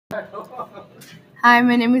Hi,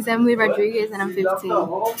 my name is Emily Rodriguez and I'm 15.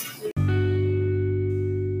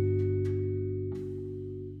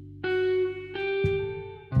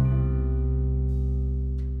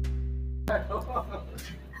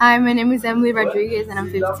 Hi, my name is Emily Rodriguez and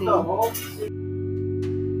I'm 15.